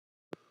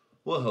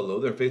Well, hello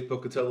there, Faith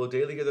Pocatello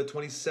Daily here, the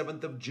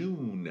 27th of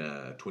June,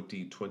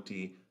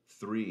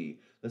 2023.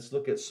 Let's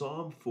look at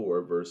Psalm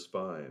 4, verse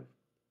 5.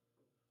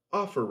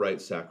 Offer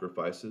right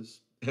sacrifices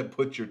and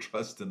put your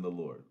trust in the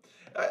Lord.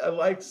 I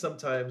like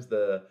sometimes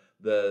the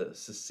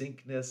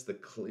succinctness, the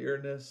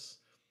clearness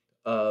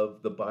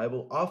of the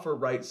Bible. Offer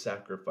right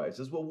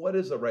sacrifices. Well, what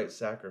is a right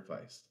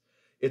sacrifice?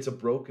 It's a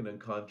broken and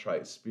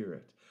contrite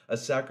spirit, a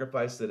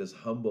sacrifice that is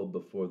humble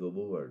before the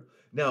Lord.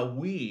 Now,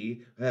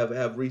 we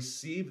have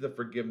received the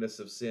forgiveness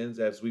of sins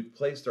as we've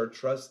placed our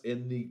trust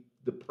in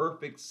the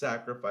perfect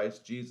sacrifice,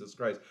 Jesus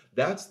Christ.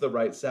 That's the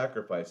right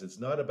sacrifice. It's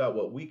not about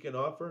what we can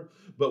offer,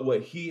 but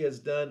what He has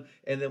done.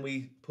 And then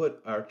we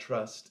put our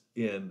trust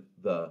in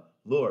the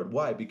Lord.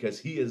 Why? Because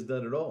He has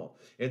done it all.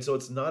 And so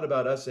it's not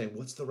about us saying,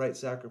 what's the right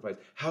sacrifice?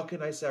 How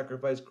can I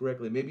sacrifice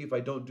correctly? Maybe if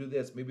I don't do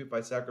this, maybe if I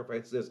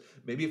sacrifice this,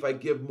 maybe if I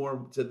give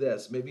more to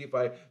this, maybe if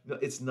I. No,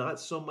 it's not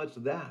so much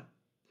that,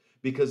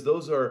 because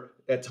those are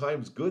at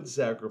times good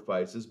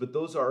sacrifices, but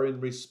those are in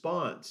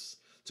response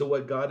to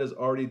what God has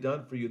already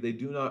done for you. They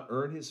do not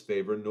earn His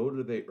favor, nor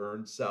do they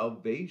earn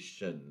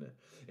salvation.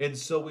 And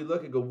so we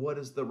look and go, what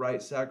is the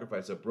right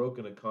sacrifice? A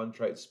broken and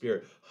contrite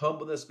spirit,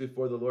 humbleness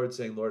before the Lord,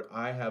 saying, Lord,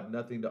 I have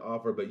nothing to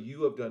offer, but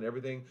you have done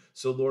everything.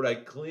 So, Lord, I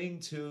cling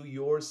to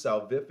your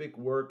salvific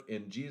work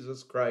in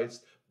Jesus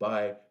Christ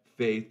by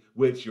faith,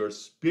 which your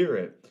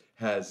Spirit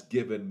has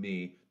given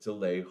me to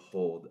lay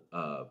hold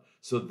of.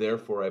 So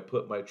therefore, I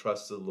put my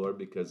trust in the Lord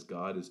because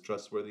God is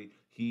trustworthy.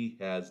 He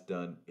has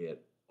done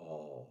it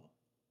all.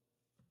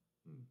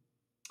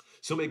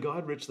 So may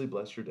God richly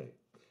bless your day.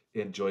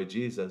 Enjoy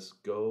Jesus.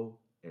 Go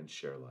and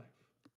share life.